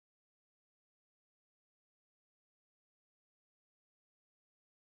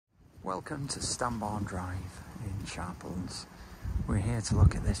Welcome to Stambourne Drive in Sharples. We're here to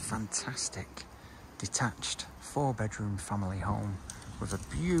look at this fantastic detached 4-bedroom family home with a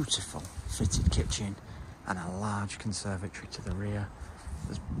beautiful fitted kitchen and a large conservatory to the rear.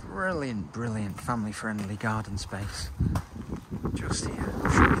 There's brilliant family-friendly garden space just here.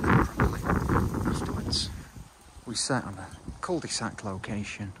 I'll show you that properly afterwards. We set on a cul-de-sac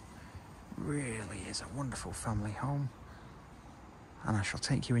location. Really is a wonderful family home, and I shall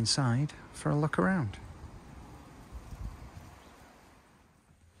take you inside for a look around.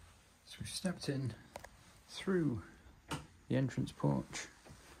 So we've stepped in through the entrance porch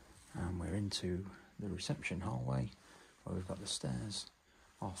and we're into the reception hallway where we've got the stairs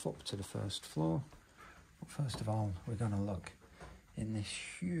off up to the first floor. But first of all, we're going to look in this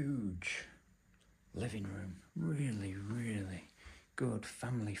huge living room. Really good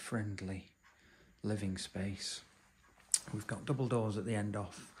family friendly living space. We've got double doors at the end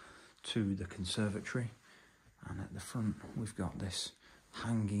off to the conservatory, and at the front we've got this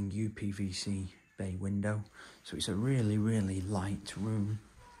hanging UPVC bay window, so it's a really light room.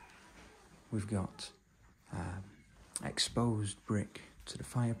 We've got exposed brick to the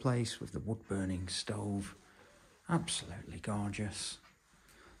fireplace with the wood burning stove. Absolutely gorgeous.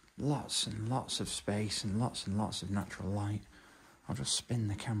 Lots and lots of space and lots of natural light. I'll just spin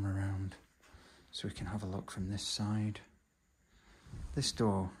the camera around so we can have a look from this side. This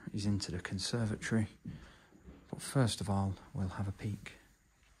door is into the conservatory, but first of all we'll have a peek.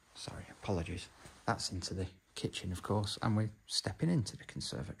 Sorry, apologies. That's into the kitchen, of course, and we're stepping into the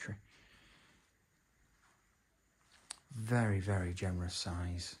conservatory. Very generous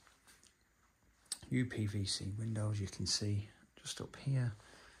size. UPVC windows, you can see just up here.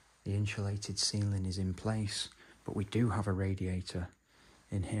 The insulated ceiling is in place, but we do have a radiator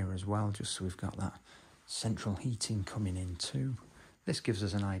in here as well, just so we've got that central heating coming in too. This gives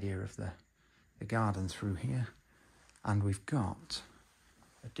us an idea of the garden through here, and we've got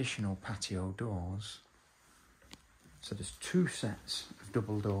additional patio doors. So there's 2 sets of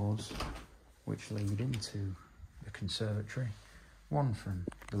double doors which lead into the conservatory, one from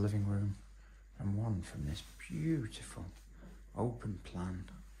the living room and one from this beautiful open plan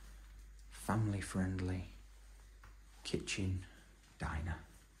family friendly kitchen diner.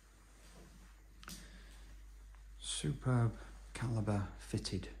 Superb calibre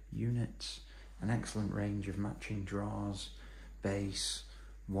fitted units, an excellent range of matching drawers, base,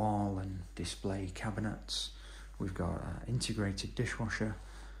 wall and display cabinets. We've got an integrated dishwasher,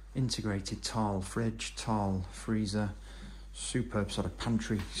 integrated tall fridge, tall freezer, superb sort of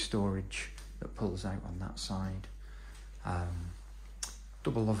pantry storage that pulls out on that side,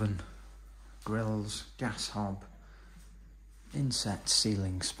 double oven, grills, gas hob, inset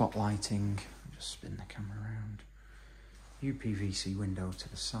ceiling spotlighting. Just spin the camera around. UPVC window to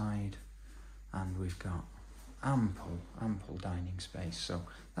the side, and we've got ample dining space. So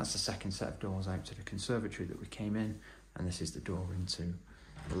that's the second set of doors out to the conservatory that we came in, and this is the door into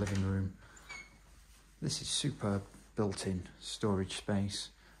the living room. This is superb built-in storage space,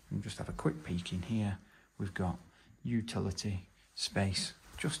 and just have a quick peek in here. We've got utility space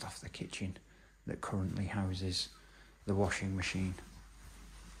just off the kitchen that currently houses the washing machine.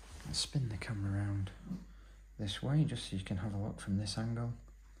 Let's spin the camera around this way just so you can have a look from this angle,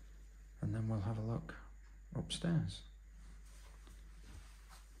 and then we'll have a look upstairs.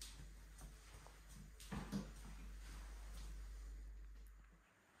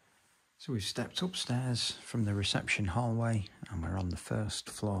 So we've stepped upstairs from the reception hallway and we're on the first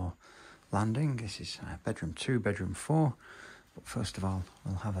floor landing. This is bedroom 2, bedroom 4, but first of all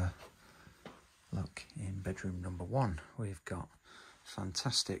we'll have a look in bedroom number 1. We've got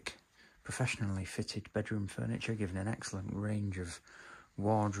fantastic professionally fitted bedroom furniture, giving an excellent range of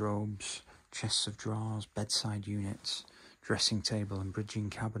wardrobes, chests of drawers, bedside units, dressing table and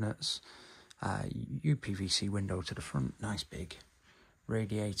bridging cabinets, UPVC window to the front, nice big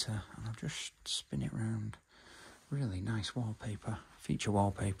radiator, and I'll just spin it round. Really nice wallpaper, feature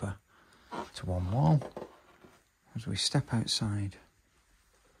wallpaper to one wall. As we step outside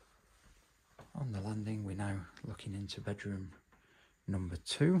on the landing, we're now looking into bedroom number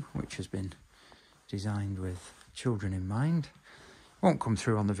 2, which has been designed with children in mind. Won't come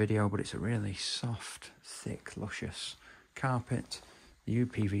through on the video, but it's a really soft, thick, luscious carpet. The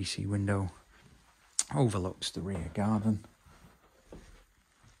UPVC window overlooks the rear garden.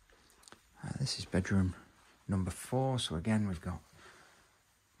 This is bedroom number 4, so again we've got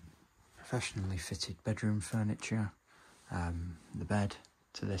professionally fitted bedroom furniture, the bed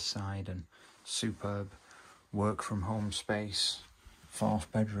to this side, and superb work from home space,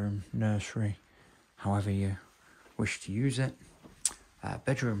 4th bedroom, nursery, however you wish to use it.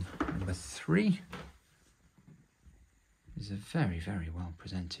 Bedroom number 3 is a very, very well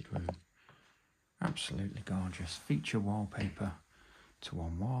presented room. Absolutely gorgeous. Feature wallpaper to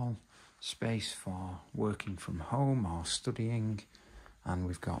one wall. Space for working from home or studying. And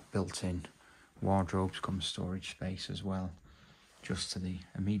we've got built-in wardrobes come storage space as well, just to the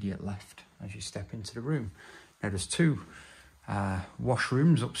immediate left as you step into the room. Now there's 2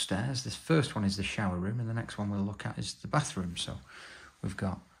 washrooms upstairs. This first one is the shower room, and the next one we'll look at is the bathroom. So we've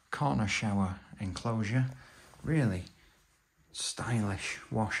got corner shower enclosure, really stylish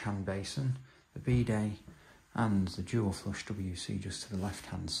wash hand basin, the bidet, and the dual flush WC just to the left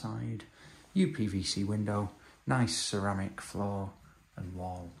hand side. UPVC window, nice ceramic floor and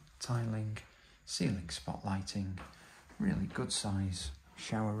wall tiling, ceiling spotlighting, really good size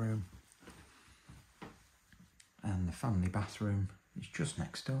shower room. And the family bathroom is just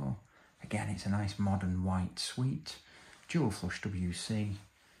next door. Again, it's a nice modern white suite, dual flush WC,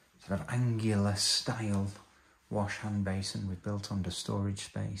 sort of angular style wash hand basin with built under storage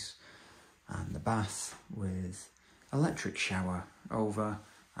space, and the bath with electric shower over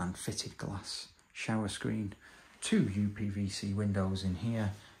and fitted glass shower screen. 2 UPVC windows in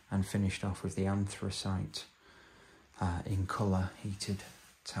here, and finished off with the anthracite in colour heated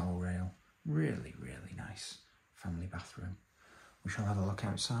towel rail. Really, really nice family bathroom. We shall have a look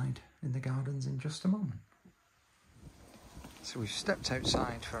outside in the gardens in just a moment. So we've stepped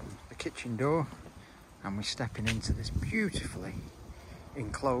outside from the kitchen door, and we're stepping into this beautifully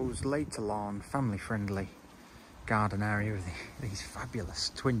enclosed, laid to lawn, family friendly garden area with these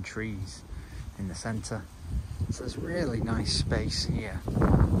fabulous twin trees in the centre. So there's really nice space here,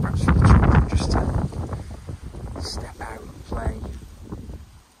 perhaps for the children just to step out and play,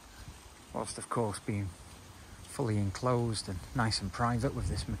 whilst of course being fully enclosed and nice and private with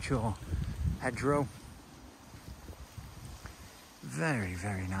this mature hedgerow. Very,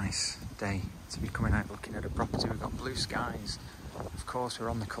 very nice day to be coming out looking at a property. We've got blue skies. Of course, we're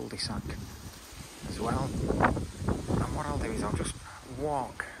on the cul-de-sac as well. And what I'll do is I'll just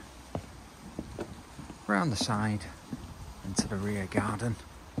walk round the side into the rear garden.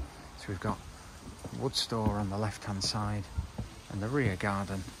 So we've got a wood store on the left-hand side, and the rear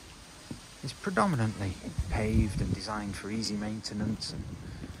garden is predominantly paved and designed for easy maintenance and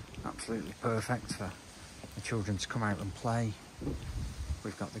absolutely perfect for the children to come out and play.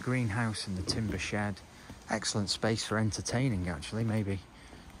 We've got the greenhouse and the timber shed. Excellent space for entertaining, actually, maybe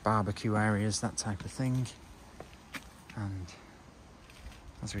barbecue areas, that type of thing. And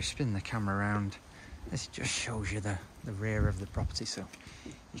as we spin the camera around, this just shows you the rear of the property, so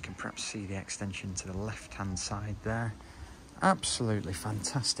you can perhaps see the extension to the left-hand side there. Absolutely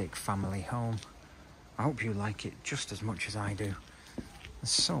fantastic family home. I hope you like it just as much as I do.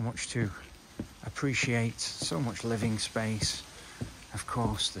 There's so much to appreciate, so much living space. Of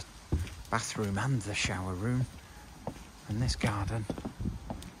course, the bathroom and the shower room. And this garden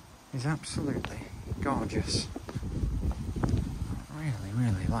is absolutely gorgeous. I really,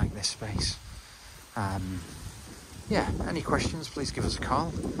 really like this space. Yeah, any questions, please give us a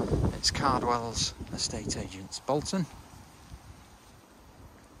call. It's Cardwell's Estate Agents, Bolton.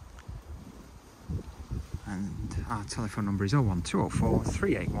 And our telephone number is 01204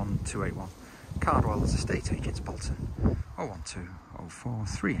 381 281. Cardwell's Estate Agents, Bolton. 01204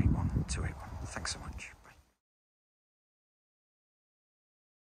 381 281. Thanks so much.